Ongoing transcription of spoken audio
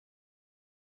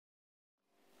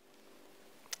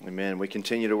Amen. We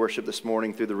continue to worship this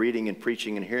morning through the reading and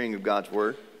preaching and hearing of God's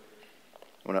Word.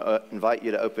 I want to invite you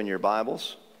to open your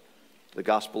Bibles, the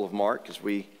Gospel of Mark, as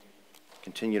we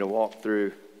continue to walk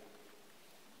through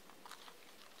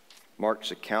Mark's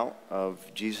account of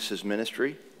Jesus'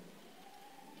 ministry.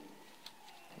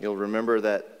 You'll remember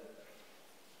that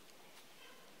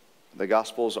the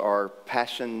Gospels are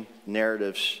passion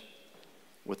narratives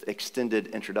with extended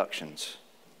introductions.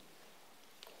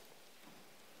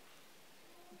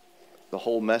 The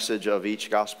whole message of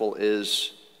each gospel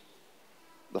is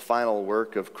the final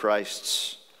work of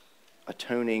Christ's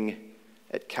atoning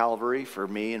at Calvary for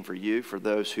me and for you, for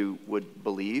those who would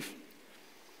believe.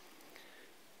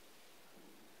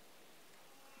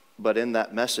 But in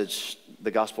that message, the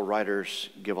gospel writers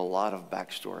give a lot of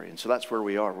backstory. And so that's where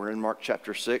we are. We're in Mark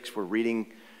chapter 6. We're reading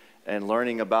and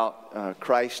learning about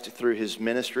Christ through his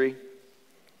ministry.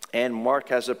 And Mark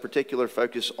has a particular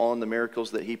focus on the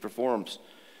miracles that he performs.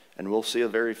 And we'll see a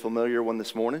very familiar one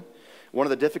this morning. One of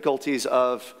the difficulties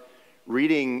of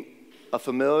reading a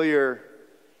familiar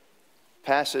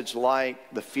passage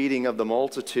like the feeding of the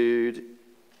multitude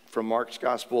from Mark's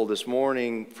gospel this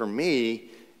morning for me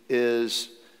is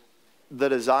the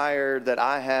desire that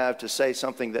I have to say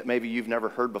something that maybe you've never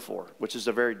heard before, which is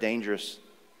a very dangerous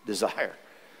desire.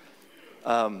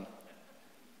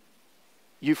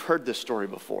 You've heard this story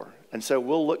before. And so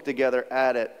we'll look together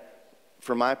at it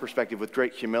from my perspective with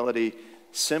great humility,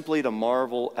 simply to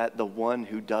marvel at the one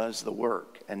who does the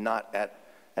work and not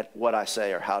at what I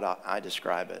say or how I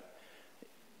describe it.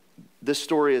 This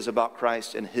story is about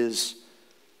Christ and his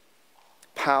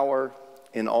power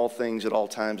in all things at all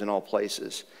times in all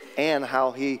places, and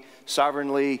how he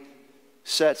sovereignly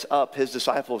sets up his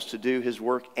disciples to do his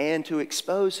work and to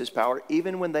expose his power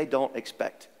even when they don't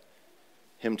expect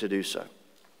him to do so.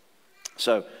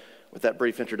 So, with that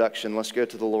brief introduction, let's go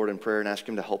to the Lord in prayer and ask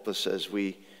him to help us as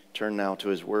we turn now to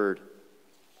his word.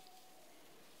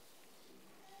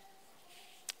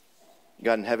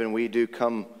 God in heaven, we do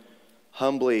come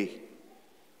humbly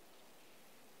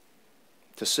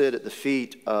to sit at the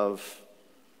feet of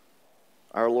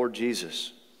our Lord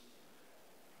Jesus.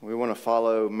 We want to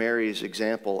follow Mary's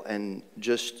example and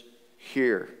just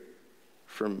hear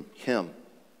from him.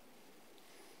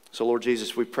 So Lord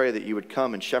Jesus, we pray that you would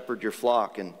come and shepherd your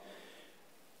flock and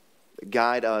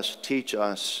guide us, teach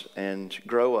us, and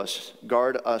grow us.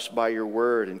 Guard us by your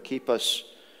word and keep us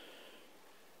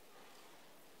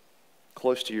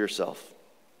close to yourself.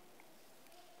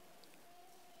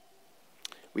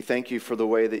 We thank you for the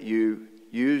way that you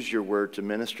use your word to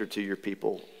minister to your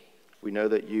people. We know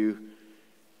that you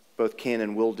both can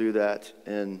and will do that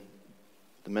in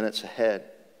the minutes ahead.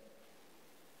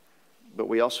 But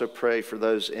we also pray for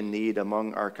those in need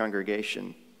among our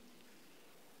congregation.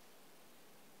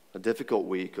 A difficult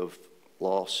week of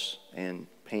loss and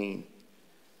pain.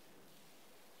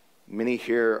 Many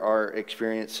here are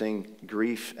experiencing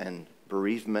grief and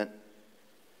bereavement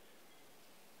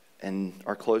and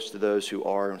are close to those who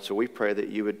are. And so we pray that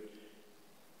you would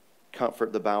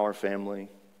comfort the Bauer family,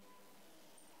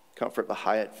 comfort the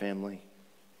Hyatt family,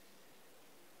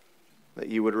 that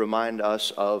you would remind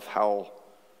us of how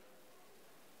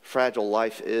fragile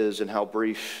life is and how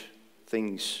brief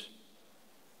things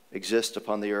exist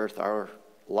upon the earth. Our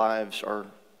lives are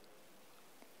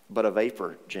but a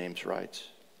vapor, James writes.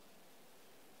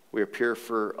 We appear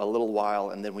for a little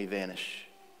while and then we vanish.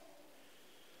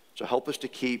 So help us to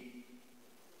keep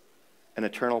an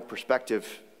eternal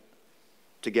perspective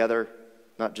together,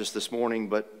 not just this morning,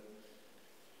 but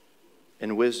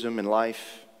in wisdom and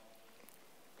life,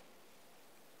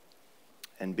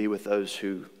 and be with those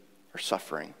who are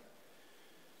suffering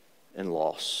and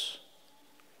loss.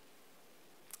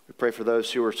 We pray for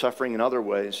those who are suffering in other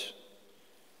ways,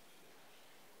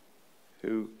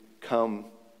 who come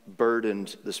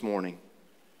burdened this morning.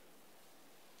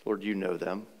 Lord, you know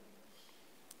them.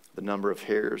 The number of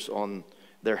hairs on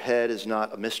their head is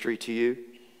not a mystery to you.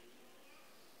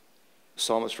 The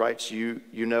psalmist writes, you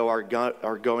know our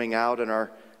going out and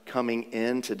our coming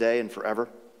in today and forever.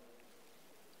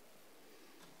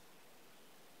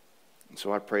 And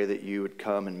so I pray that you would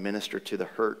come and minister to the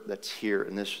hurt that's here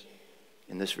in this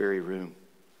very room.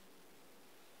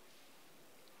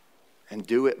 And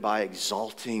do it by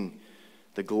exalting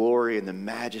the glory and the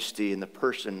majesty and the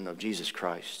person of Jesus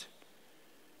Christ.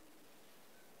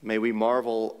 May we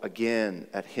marvel again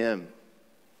at him,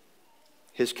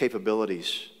 his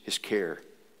capabilities, his care,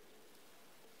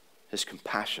 his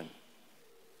compassion.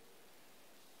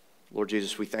 Lord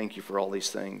Jesus, we thank you for all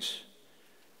these things.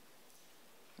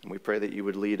 And we pray that you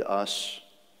would lead us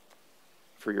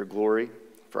for your glory,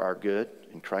 for our good.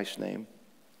 In Christ's name,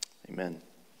 amen.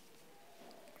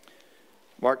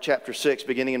 Mark chapter 6,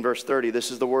 beginning in verse 30.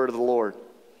 This is the word of the Lord.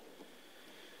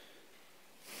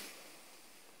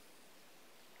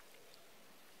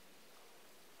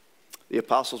 The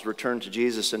apostles returned to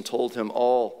Jesus and told him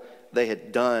all they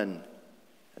had done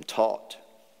and taught.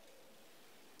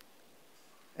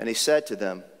 And he said to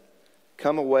them,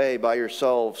 "Come away by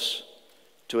yourselves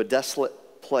to a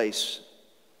desolate place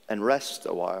and rest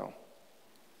a while."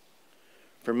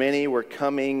 For many were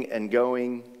coming and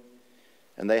going,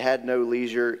 and they had no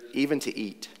leisure even to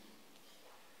eat.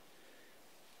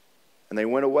 And they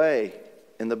went away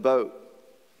in the boat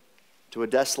to a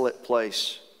desolate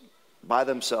place by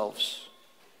themselves.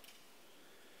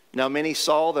 Now many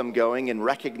saw them going and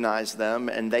recognized them,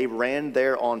 and they ran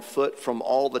there on foot from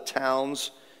all the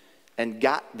towns and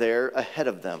got there ahead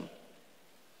of them.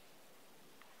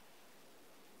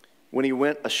 When he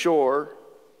went ashore,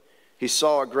 he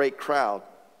saw a great crowd,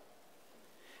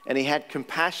 and he had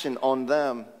compassion on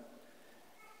them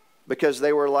because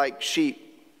they were like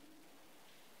sheep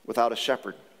without a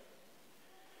shepherd.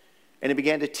 And he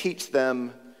began to teach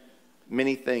them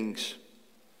many things.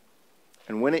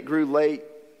 And when it grew late,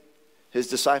 his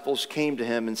disciples came to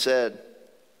him and said,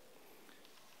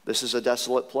 "This is a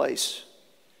desolate place,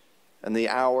 and the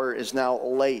hour is now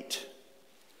late.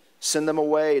 Send them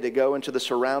away to go into the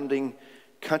surrounding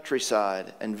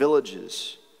countryside and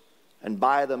villages and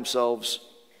buy themselves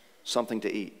something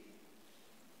to eat."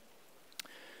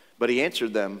 But he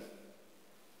answered them,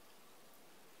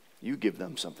 "You give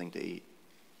them something to eat."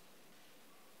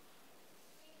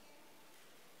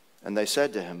 And they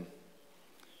said to him,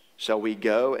 "Shall we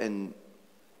go and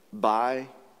buy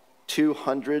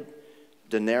 200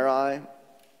 denarii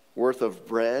worth of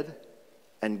bread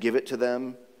and give it to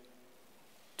them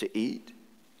to eat?"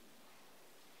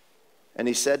 And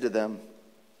he said to them,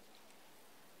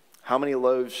 "How many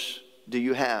loaves do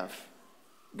you have?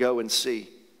 Go and see."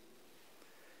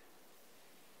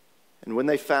 And when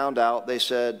they found out, they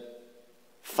said,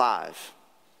 5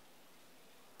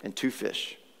 and 2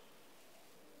 fish.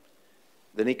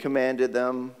 Then he commanded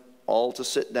them all to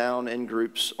sit down in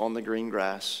groups on the green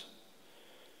grass.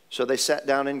 So they sat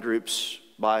down in groups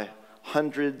by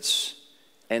hundreds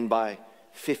and by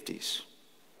 50s.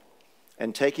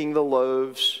 And taking the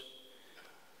loaves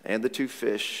and the 2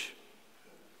 fish,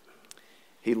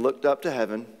 he looked up to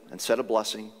heaven and said a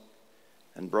blessing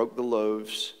and broke the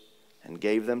loaves and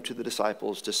gave them to the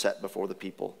disciples to set before the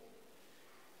people.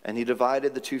 And he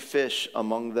divided the 2 fish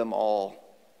among them all.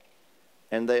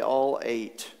 And they all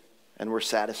ate and were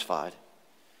satisfied.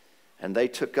 And they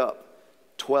took up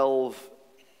 12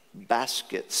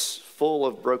 baskets full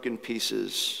of broken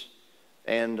pieces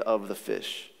and of the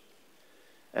fish.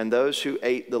 And those who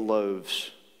ate the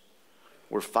loaves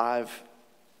were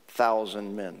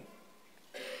 5,000 men.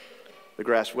 The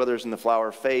grass withers and the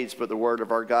flower fades, but the word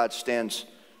of our God stands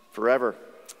forever.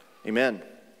 Amen.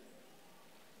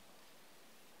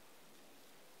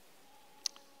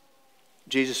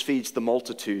 Jesus feeds the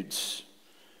multitudes.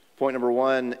 Point number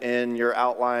 1 in your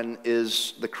outline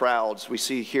is the crowds. We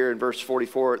see here in verse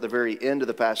 44 at the very end of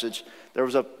the passage, there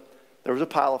was a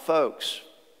pile of folks.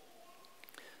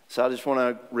 So I just want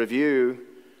to review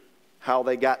how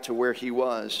they got to where he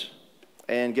was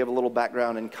and give a little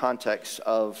background and context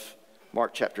of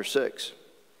Mark chapter 6.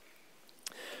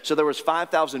 So there was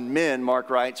 5,000 men, Mark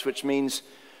writes, which means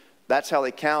that's how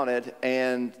they counted,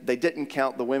 and they didn't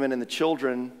count the women and the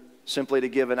children simply to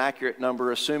give an accurate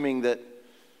number, assuming that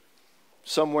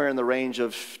somewhere in the range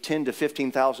of 10 to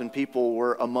 15,000 people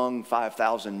were among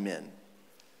 5,000 men.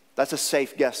 That's a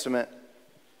safe guesstimate.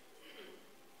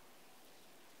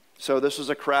 So this was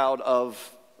a crowd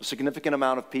of a significant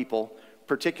amount of people,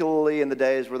 particularly in the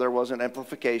days where there wasn't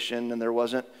amplification and there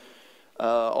wasn't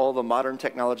all the modern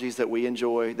technologies that we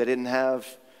enjoy. They didn't have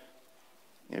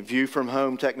view from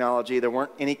home technology. There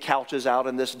weren't any couches out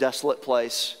in this desolate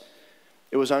place.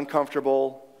 It was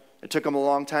uncomfortable. It took them a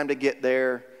long time to get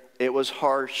there. It was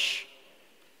harsh.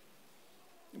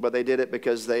 But they did it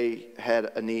because they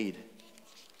had a need.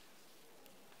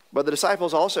 But the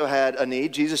disciples also had a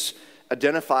need. Jesus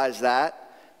identifies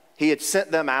that. He had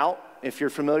sent them out. If you're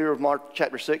familiar with Mark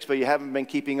chapter 6, but you haven't been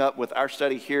keeping up with our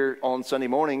study here on Sunday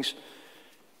mornings,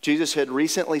 Jesus had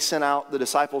recently sent out the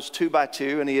disciples 2 by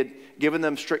 2, and he had given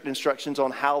them strict instructions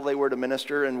on how they were to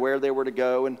minister and where they were to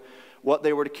go and what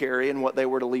they were to carry and what they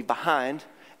were to leave behind.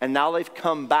 And now they've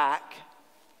come back.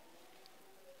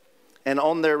 And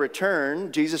on their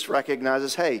return, Jesus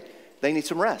recognizes, hey, they need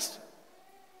some rest.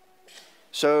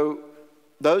 So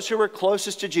those who were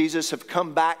closest to Jesus have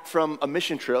come back from a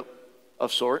mission trip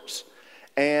of sorts.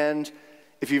 And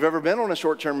if you've ever been on a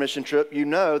short-term mission trip, you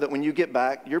know that when you get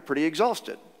back, you're pretty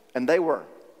exhausted. And they were.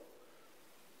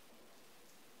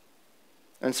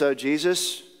 And so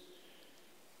Jesus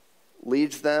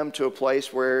leads them to a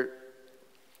place where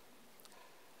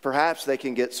perhaps they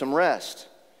can get some rest.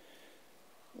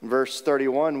 In verse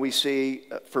 31, we see,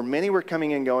 for many were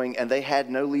coming and going, and they had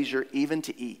no leisure even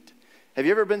to eat. Have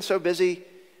you ever been so busy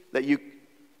that you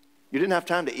didn't have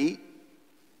time to eat?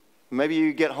 Maybe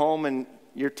you get home and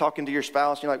you're talking to your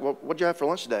spouse, and you're like, well, what'd you have for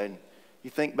lunch today? And you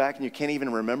think back and you can't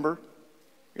even remember.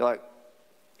 You're like,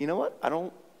 you know what?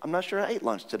 I'm not sure I ate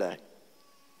lunch today.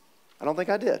 I don't think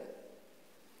I did.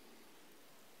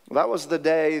 Well, that was the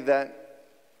day that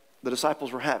the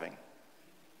disciples were having.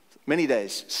 Many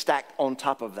days stacked on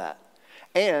top of that.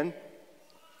 And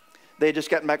they had just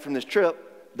gotten back from this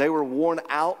trip. They were worn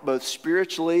out both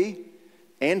spiritually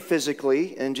and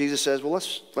physically. And Jesus says, well,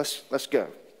 let's go.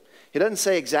 He doesn't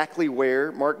say exactly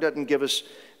where. Mark doesn't give us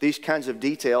these kinds of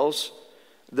details.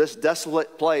 This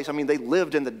desolate place, I mean, they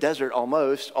lived in the desert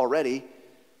almost already.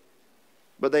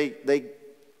 But they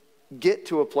get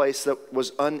to a place that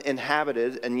was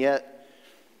uninhabited, and yet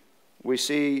we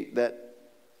see that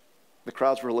the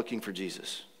crowds were looking for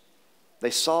Jesus.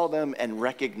 They saw them and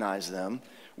recognized them,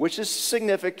 which is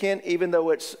significant even though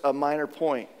it's a minor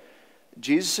point.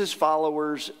 Jesus'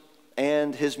 followers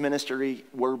and his ministry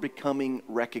were becoming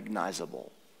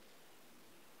recognizable.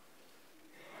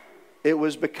 It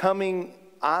was becoming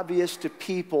obvious to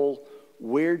people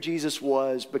where Jesus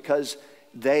was because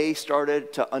they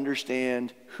started to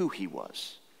understand who he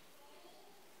was.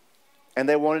 And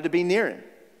they wanted to be near him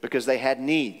because they had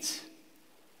needs,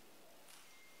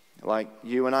 like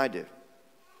you and I do.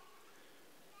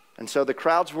 And so the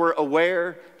crowds were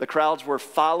aware, the crowds were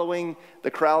following,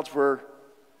 the crowds were,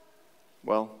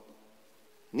 well,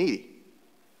 needy.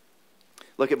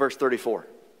 Look at verse 34.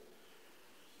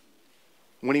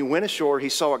 When he went ashore, he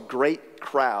saw a great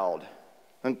crowd.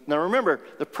 And now remember,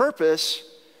 the purpose,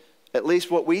 at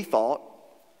least what we thought,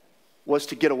 was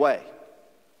to get away.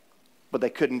 But they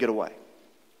couldn't get away.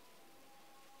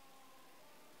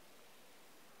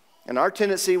 And our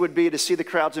tendency would be to see the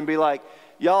crowds and be like,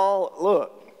 y'all,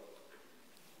 look,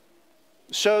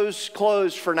 show's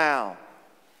closed for now.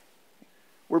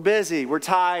 We're busy, we're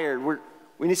tired,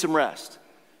 we need some rest.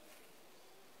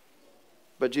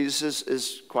 But Jesus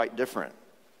is quite different.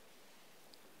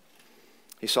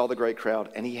 He saw the great crowd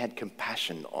and he had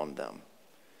compassion on them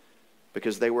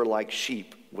because they were like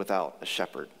sheep without a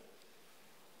shepherd.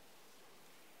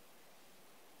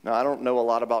 Now, I don't know a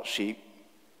lot about sheep.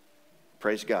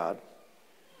 Praise God.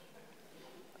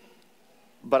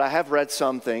 But I have read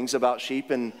some things about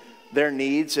sheep and their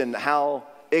needs and how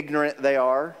ignorant they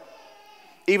are.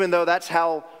 Even though that's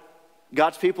how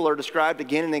God's people are described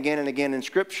again and again and again in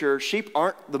Scripture, sheep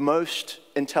aren't the most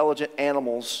intelligent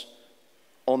animals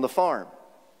on the farm,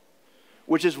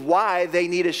 which is why they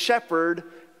need a shepherd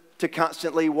to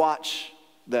constantly watch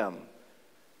them.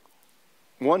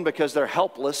 One, because they're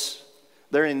helpless,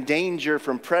 they're in danger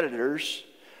from predators,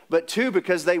 but two,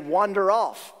 because they wander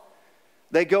off.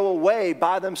 They go away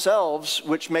by themselves,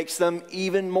 which makes them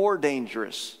even more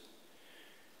dangerous.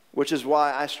 Which is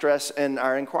why I stress in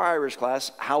our Inquirers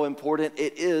class how important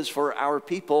it is for our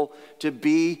people to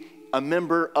be a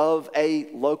member of a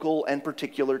local and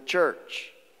particular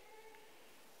church.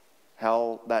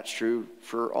 How that's true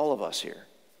for all of us here.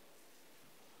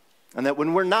 And that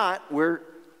when we're not, we're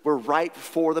ripe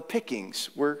for the pickings.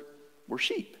 We're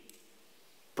sheep.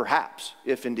 Perhaps,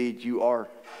 if indeed you are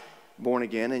born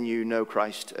again and you know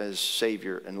Christ as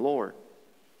Savior and Lord.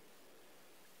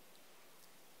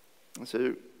 And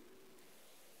so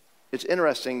it's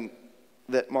interesting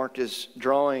that Mark is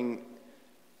drawing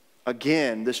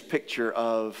again this picture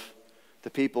of the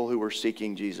people who were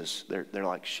seeking Jesus. They're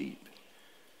like sheep.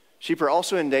 Sheep are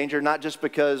also in danger, not just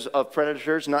because of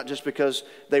predators, not just because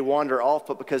they wander off,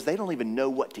 but because they don't even know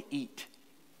what to eat.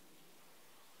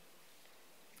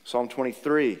 Psalm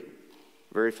 23,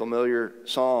 very familiar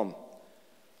psalm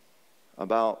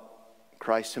about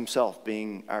Christ himself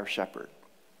being our shepherd.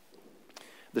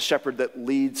 The shepherd that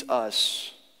leads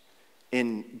us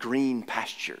in green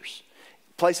pastures,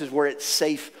 places where it's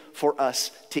safe for us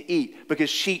to eat,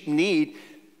 because sheep need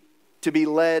to be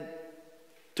led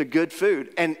to good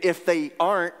food. And if they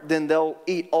aren't, then they'll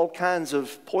eat all kinds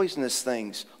of poisonous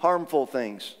things, harmful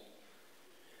things,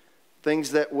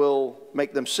 things that will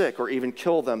make them sick or even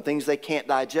kill them, things they can't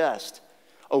digest,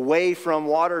 away from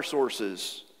water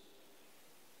sources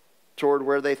toward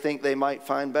where they think they might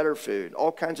find better food,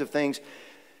 all kinds of things.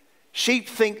 Sheep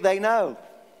think they know,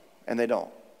 and they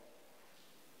don't.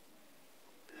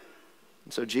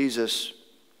 And so Jesus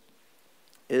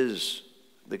is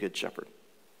the Good Shepherd.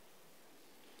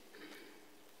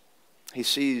 He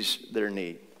sees their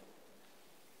need.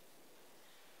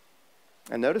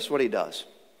 And notice what he does.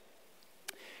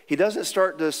 He doesn't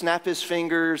start to snap his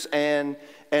fingers and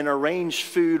arrange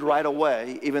food right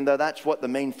away, even though that's what the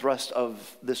main thrust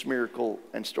of this miracle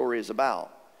and story is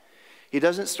about. He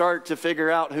doesn't start to figure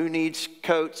out who needs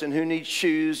coats and who needs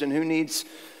shoes and who needs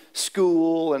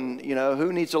school and,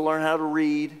 who needs to learn how to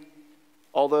read,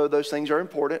 although those things are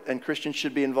important and Christians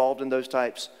should be involved in those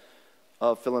types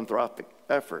of philanthropic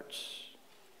efforts.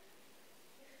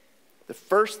 The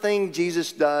first thing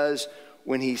Jesus does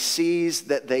when he sees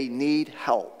that they need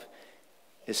help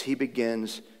is he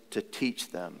begins to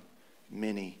teach them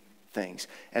many things.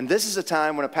 And this is a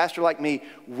time when a pastor like me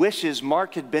wishes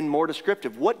Mark had been more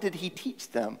descriptive. What did he teach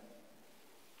them?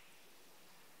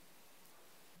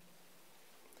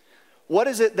 What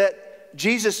is it that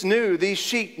Jesus knew these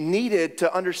sheep needed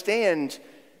to understand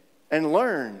and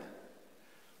learn?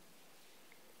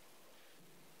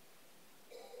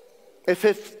 If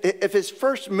his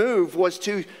first move was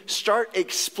to start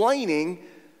explaining,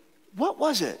 what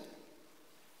was it?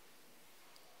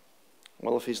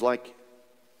 Well, if he's like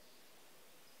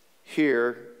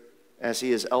here, as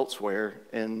he is elsewhere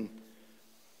in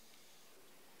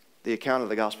the account of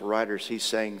the gospel writers, he's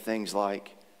saying things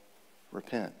like,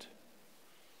 repent,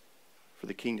 for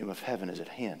the kingdom of heaven is at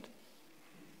hand.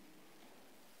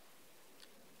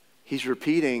 He's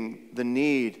repeating the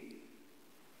need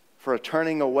for a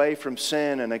turning away from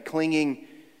sin and a clinging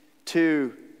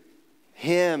to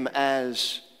him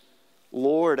as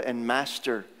Lord and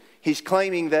Master. He's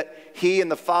claiming that he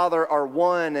and the Father are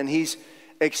one, and he's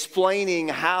explaining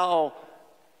how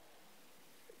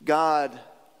God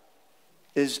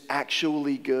is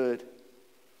actually good.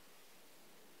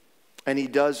 And he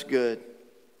does good.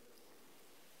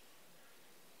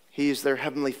 He is their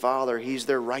heavenly Father. He's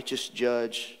their righteous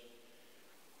judge.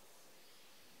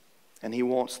 And he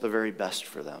wants the very best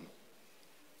for them.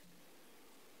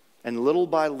 And little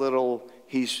by little,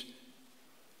 he's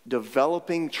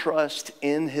developing trust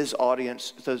in his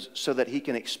audience so that he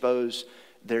can expose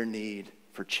their need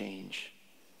for change,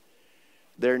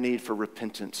 their need for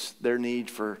repentance, their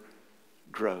need for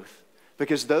growth.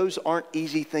 Because those aren't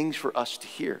easy things for us to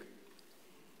hear.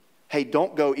 Hey,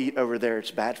 don't go eat over there,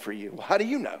 it's bad for you. Well, how do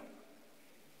you know?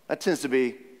 That tends to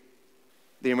be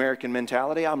the American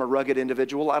mentality. I'm a rugged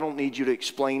individual. I don't need you to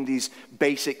explain these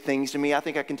basic things to me. I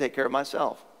think I can take care of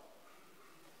myself.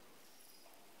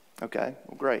 Okay,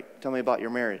 well, great. Tell me about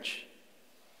your marriage.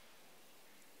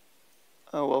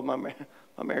 Oh, well, my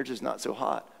marriage is not so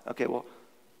hot. Okay, well,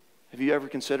 have you ever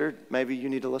considered maybe you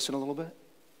need to listen a little bit?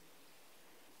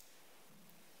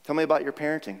 Tell me about your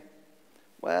parenting.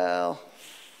 Well,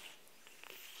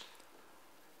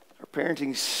 our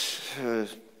parenting's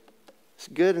it's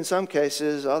good in some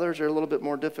cases. Others are a little bit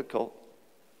more difficult.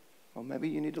 Well, maybe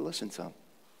you need to listen some.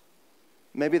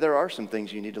 Maybe there are some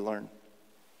things you need to learn.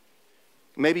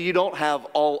 Maybe you don't have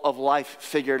all of life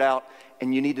figured out,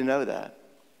 and you need to know that.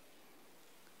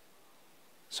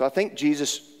 So I think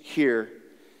Jesus here,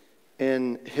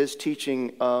 in his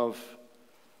teaching of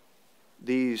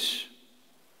these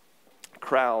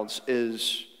crowds,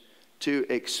 is to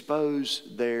expose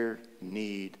their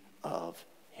need of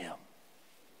him,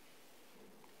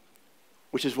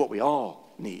 which is what we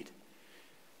all need.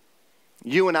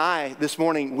 You and I, this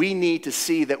morning, we need to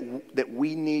see that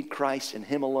we need Christ and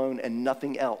him alone and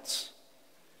nothing else.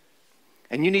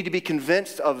 And you need to be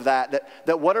convinced of that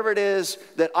whatever it is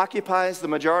that occupies the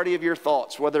majority of your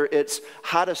thoughts, whether it's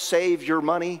how to save your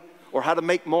money or how to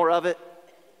make more of it,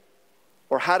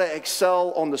 or how to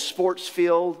excel on the sports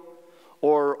field,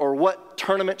 or what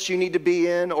tournaments you need to be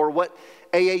in, or what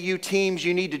AAU teams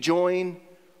you need to join,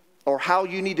 or how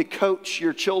you need to coach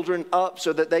your children up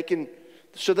so that they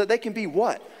can be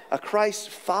what? A Christ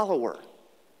follower.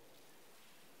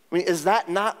 I mean, is that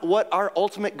not what our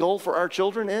ultimate goal for our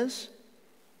children is?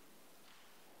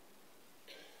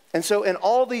 And so in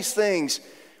all these things,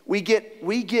 we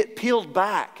get peeled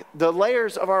back. The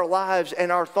layers of our lives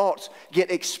and our thoughts get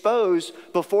exposed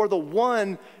before the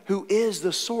one who is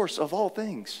the source of all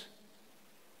things.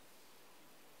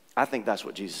 I think that's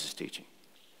what Jesus is teaching.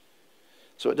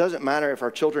 So it doesn't matter if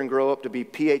our children grow up to be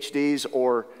PhDs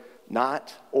or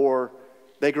not, or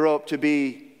they grow up to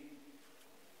be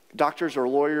doctors or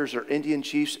lawyers or Indian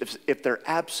chiefs. If they're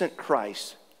absent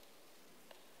Christ,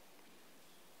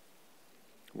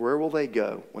 where will they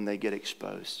go when they get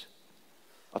exposed?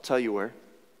 I'll tell you where.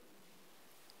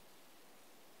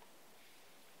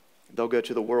 They'll go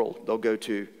to the world. They'll go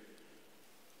to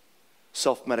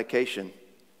self-medication.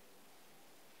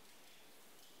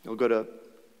 They'll go to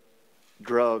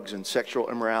drugs and sexual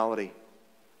immorality.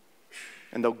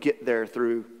 And they'll get there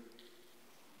through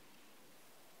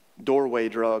doorway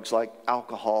drugs like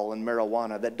alcohol and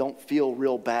marijuana that don't feel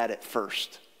real bad at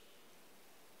first.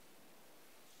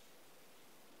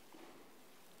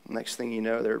 Next thing you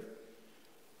know, they're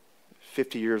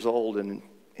 50 years old and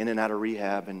in and out of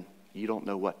rehab, and you don't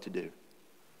know what to do.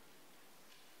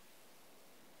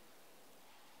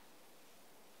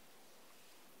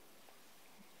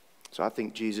 So I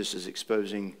think Jesus is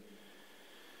exposing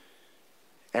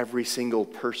every single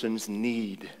person's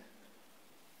need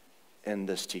in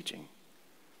this teaching.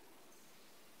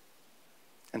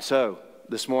 And so,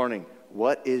 this morning,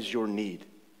 what is your need?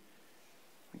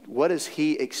 What is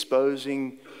he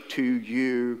exposing to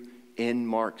you in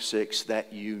Mark 6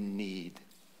 that you need?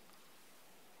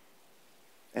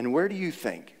 And where do you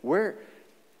think? Where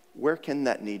can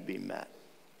that need be met?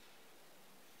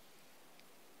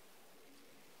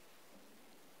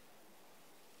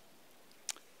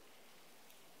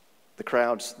 The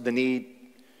crowds, the need.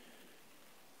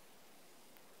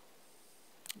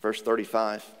 Verse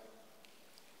 35.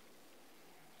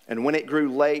 And when it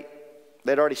grew late,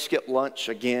 they'd already skipped lunch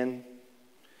again.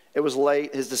 It was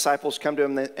late. His disciples come to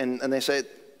him and they say,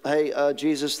 hey,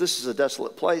 Jesus, this is a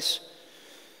desolate place.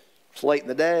 It's late in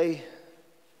the day.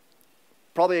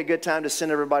 Probably a good time to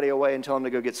send everybody away and tell them to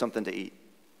go get something to eat.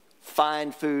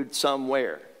 Find food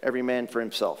somewhere, every man for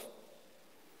himself.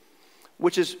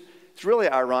 Which is, it's really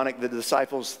ironic that the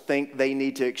disciples think they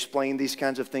need to explain these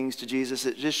kinds of things to Jesus.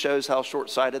 It just shows how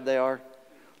short-sighted they are.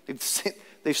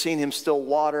 They've seen him still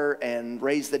water and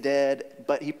raise the dead,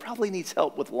 but he probably needs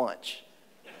help with lunch.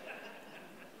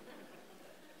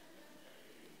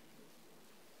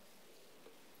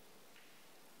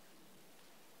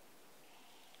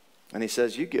 And he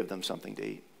says, you give them something to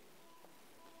eat.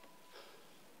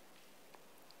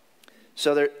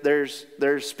 So there's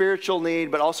spiritual need,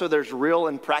 but also there's real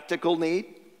and practical need.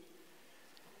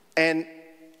 And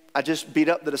I just beat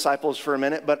up the disciples for a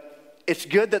minute, but it's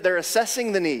good that they're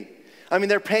assessing the need. I mean,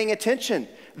 they're paying attention.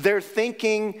 They're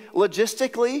thinking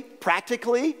logistically,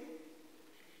 practically.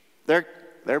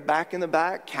 They're back in the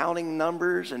back counting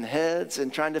numbers and heads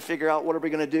and trying to figure out what are we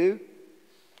going to do.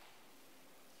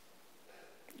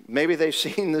 Maybe they've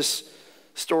seen this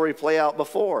story play out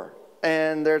before,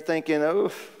 and they're thinking,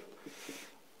 oh,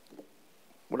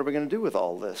 what are we going to do with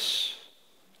all this?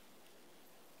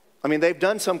 I mean, they've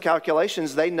done some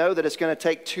calculations. They know that it's going to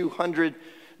take 200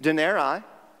 denarii,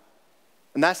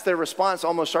 and that's their response,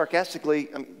 almost sarcastically.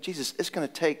 I mean, Jesus, it's going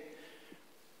to take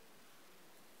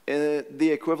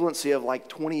the equivalency of like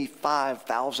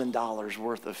 $25,000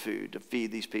 worth of food to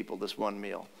feed these people this one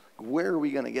meal. Where are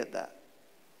we going to get that?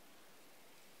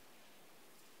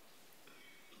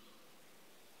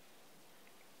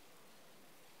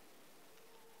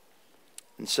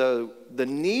 And so the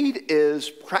need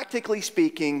is, practically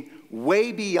speaking,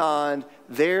 way beyond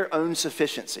their own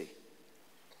sufficiency.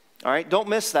 All right, don't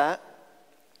miss that.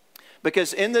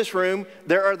 Because in this room,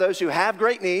 there are those who have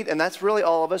great need, and that's really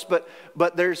all of us, but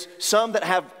there's some that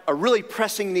have a really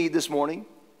pressing need this morning.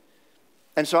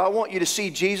 And so I want you to see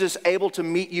Jesus able to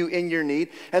meet you in your need.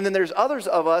 And then there's others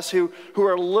of us who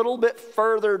are a little bit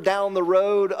further down the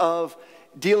road of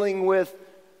dealing with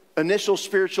initial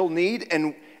spiritual need,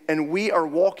 and we are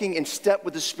walking in step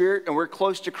with the Spirit, and we're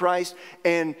close to Christ,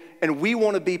 and we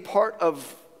want to be part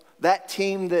of that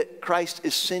team that Christ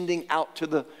is sending out to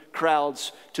the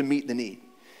crowds to meet the need.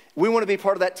 We want to be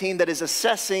part of that team that is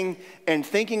assessing and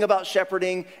thinking about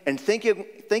shepherding and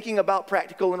thinking about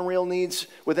practical and real needs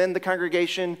within the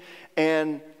congregation,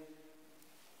 and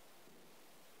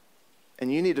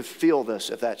you need to feel this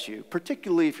if that's you,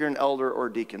 particularly if you're an elder or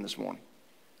a deacon this morning.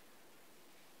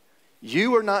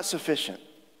 You are not sufficient.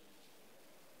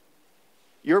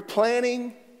 Your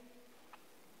planning,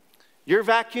 your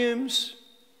vacuums,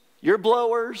 your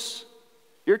blowers,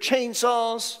 your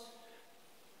chainsaws,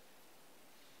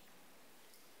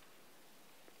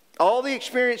 all the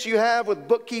experience you have with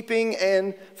bookkeeping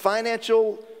and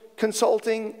financial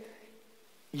consulting,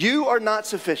 you are not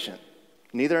sufficient.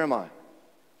 Neither am I.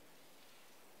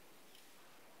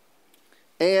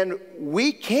 And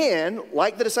we can,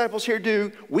 like the disciples here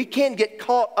do, we can get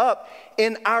caught up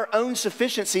in our own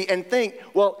sufficiency and think,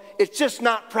 well, it's just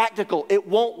not practical. It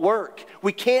won't work.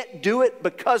 We can't do it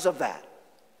because of that.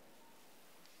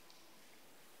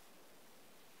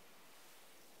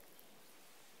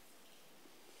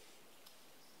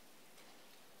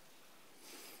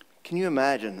 Can you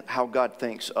imagine how God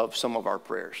thinks of some of our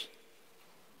prayers?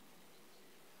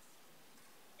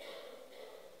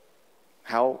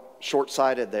 How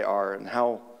short-sighted they are and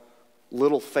how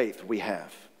little faith we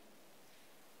have.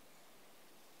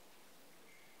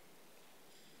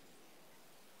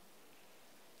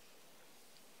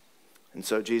 And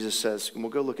so Jesus says, we'll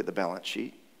go look at the balance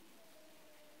sheet.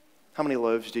 how many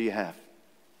loaves do you have?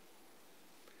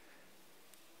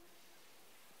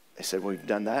 They said, we've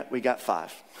done that. We got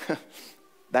 5.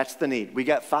 That's the need. We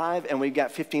got 5 and we've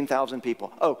got 15,000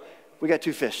 people. Oh, we got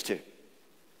 2 fish too.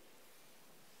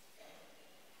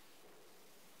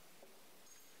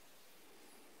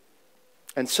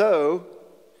 And so,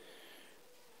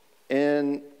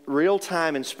 in real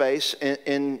time and space,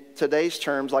 in today's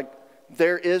terms, like,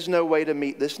 there is no way to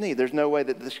meet this need. There's no way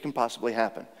that this can possibly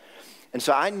happen. And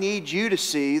so I need you to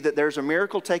see that there's a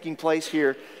miracle taking place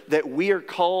here that we are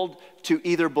called to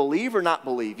either believe or not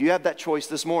believe. You have that choice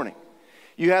this morning.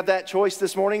 You have that choice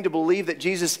this morning to believe that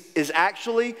Jesus is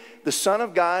actually the Son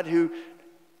of God who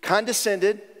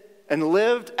condescended and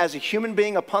lived as a human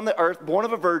being upon the earth, born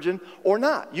of a virgin, or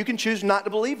not. You can choose not to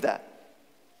believe that.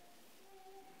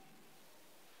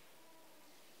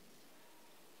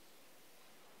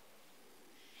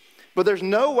 But there's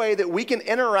no way that we can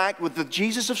interact with the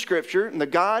Jesus of Scripture and the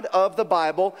God of the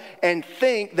Bible and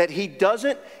think that he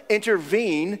doesn't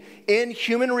intervene in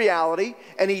human reality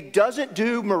and he doesn't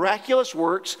do miraculous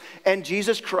works and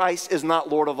Jesus Christ is not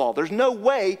Lord of all. There's no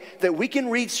way that we can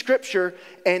read Scripture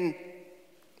and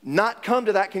not come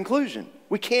to that conclusion.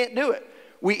 We can't do it.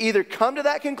 We either come to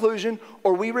that conclusion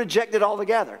or we reject it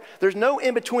altogether. There's no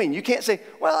in between. You can't say,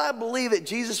 well, I believe that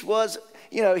Jesus was,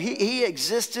 he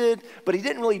existed, but he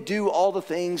didn't really do all the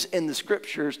things in the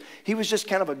Scriptures. He was just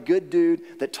kind of a good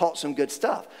dude that taught some good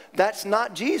stuff. That's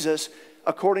not Jesus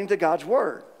according to God's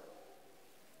Word.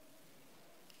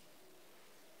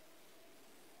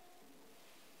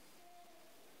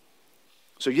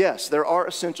 So yes, there are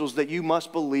essentials that you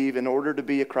must believe in order to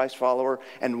be a Christ follower.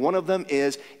 And one of them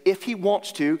is, if he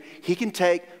wants to, he can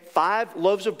take 5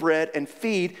 loaves of bread and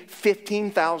feed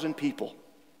 15,000 people.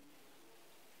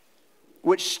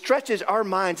 Which stretches our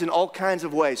minds in all kinds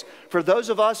of ways. For those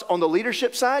of us on the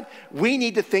leadership side, we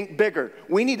need to think bigger.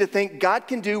 We need to think God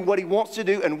can do what he wants to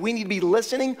do, and we need to be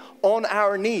listening on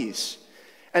our knees.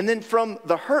 And then from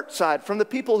the hurt side, from the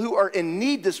people who are in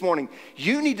need this morning,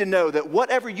 you need to know that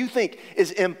whatever you think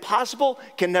is impossible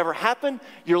can never happen.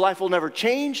 Your life will never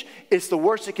change. It's the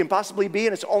worst it can possibly be,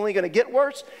 and it's only going to get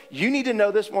worse. You need to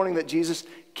know this morning that Jesus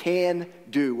can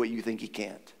do what you think he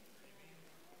can't.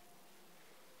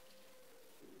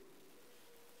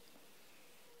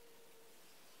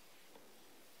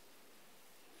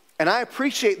 And I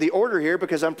appreciate the order here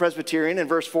because I'm Presbyterian. In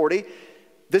verse 40,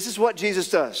 this is what Jesus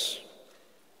does.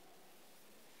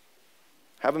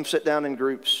 Have them sit down in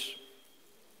groups.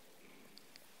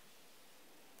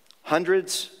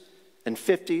 Hundreds and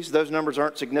 50s. Those numbers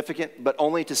aren't significant, but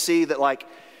only to see that, like,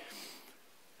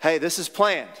 hey, this is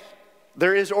planned.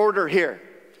 There is order here.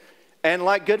 And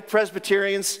like good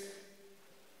Presbyterians,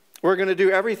 we're going to do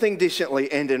everything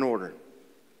decently and in order.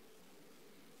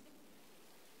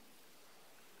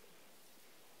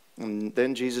 And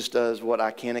then Jesus does what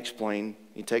I can't explain.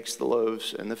 He takes the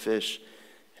loaves and the fish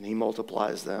and he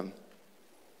multiplies them.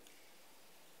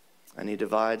 And he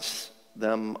divides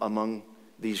them among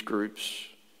these groups.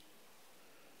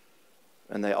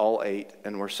 And they all ate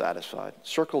and were satisfied.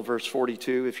 Circle verse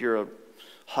 42 if you're a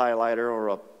highlighter or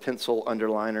a pencil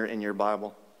underliner in your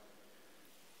Bible.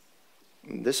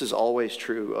 This is always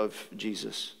true of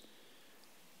Jesus.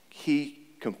 He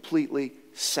completely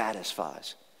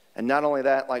satisfies. And not only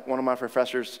that, like one of my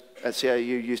professors at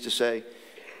CIU used to say,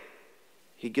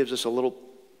 he gives us a little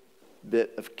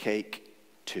bit of cake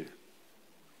too.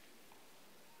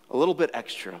 A little bit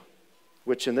extra,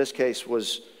 which in this case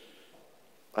was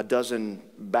a dozen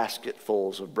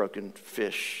basketfuls of broken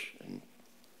fish and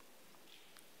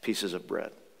pieces of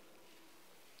bread.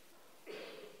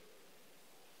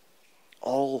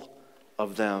 All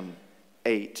of them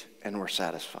ate and were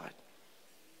satisfied.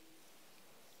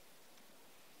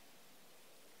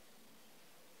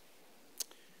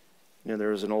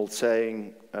 There was an old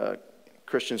saying,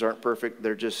 Christians aren't perfect,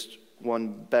 they're just one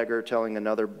beggar telling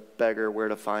another beggar where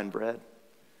to find bread.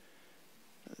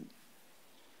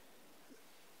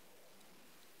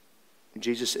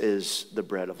 Jesus is the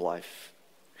bread of life.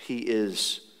 He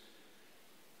is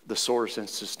the source and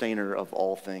sustainer of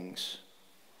all things.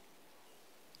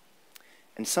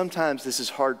 And sometimes this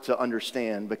is hard to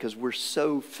understand because we're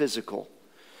so physical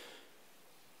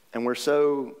and we're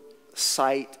so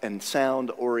sight and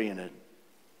sound oriented.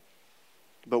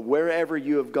 But wherever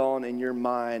you have gone in your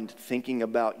mind thinking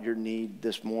about your need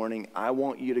this morning, I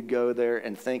want you to go there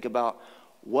and think about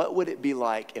what would it be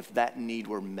like if that need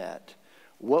were met?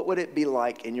 What would it be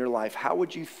like in your life? How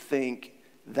would you think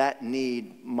that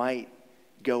need might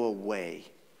go away?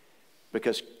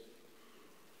 Because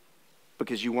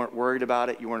you weren't worried about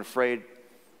it, you weren't afraid,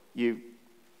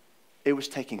 it was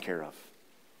taken care of.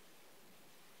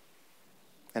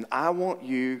 And I want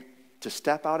you to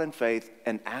step out in faith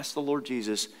and ask the Lord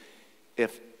Jesus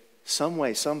if some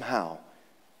way, somehow,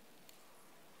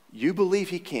 you believe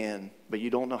he can, but you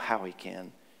don't know how he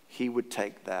can, he would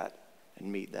take that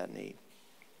and meet that need.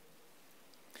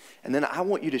 And then I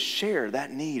want you to share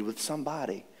that need with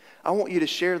somebody. I want you to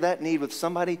share that need with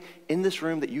somebody in this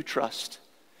room that you trust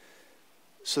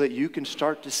so that you can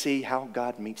start to see how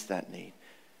God meets that need.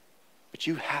 But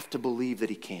you have to believe that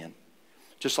he can,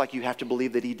 just like you have to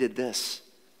believe that he did this.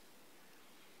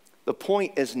 The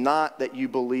point is not that you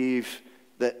believe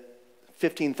that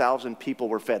 15,000 people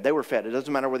were fed. They were fed. It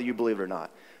doesn't matter whether you believe it or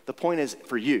not. The point is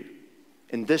for you,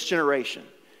 in this generation,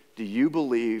 do you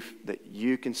believe that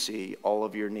you can see all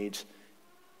of your needs,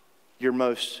 your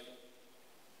most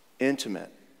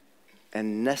intimate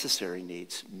and necessary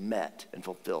needs met and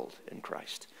fulfilled in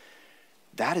Christ?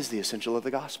 That is the essential of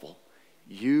the gospel.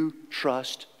 You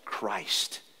trust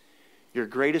Christ. Your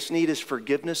greatest need is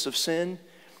forgiveness of sin.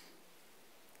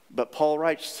 But Paul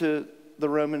writes to the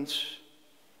Romans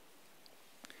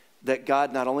that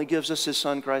God not only gives us his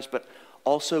son Christ, but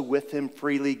also with him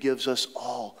freely gives us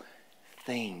all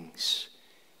things.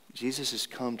 Jesus has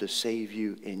come to save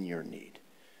you in your need.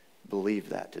 Believe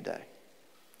that today.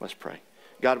 Let's pray.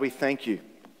 God, we thank you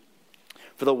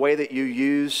for the way that you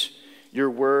use your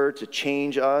word to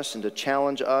change us and to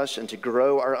challenge us and to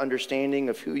grow our understanding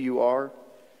of who you are.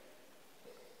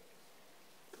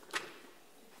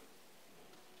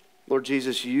 Lord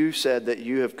Jesus, you said that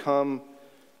you have come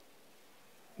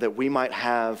that we might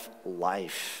have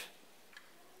life.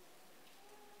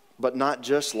 But not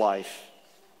just life,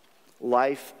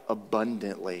 life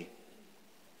abundantly.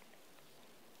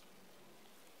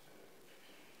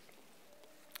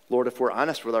 Lord, if we're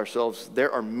honest with ourselves,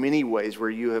 there are many ways where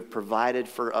you have provided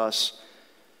for us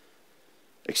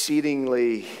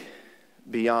exceedingly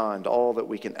beyond all that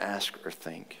we can ask or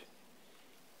think.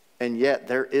 And yet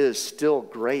there is still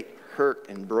great hurt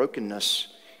and brokenness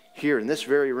here in this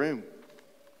very room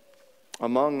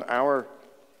among our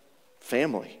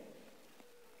family,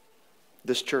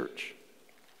 this church.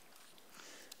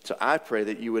 So I pray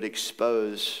that you would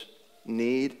expose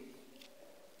need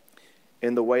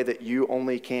in the way that you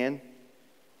only can,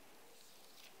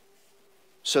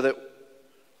 so that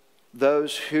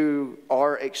those who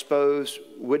are exposed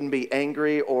wouldn't be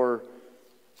angry or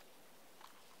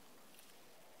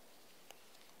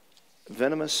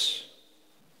venomous.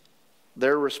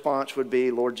 Their response would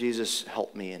be, Lord Jesus,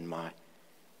 help me in my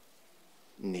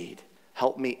need.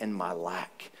 Help me in my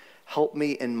lack. Help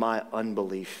me in my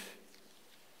unbelief.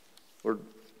 Lord,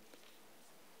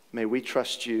 may we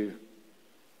trust you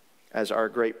as our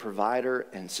great provider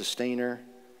and sustainer,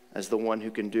 as the one who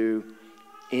can do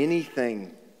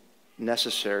anything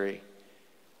necessary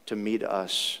to meet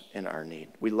us in our need.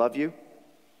 We love you,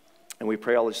 and we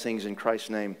pray all these things in Christ's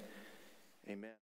name. Amen.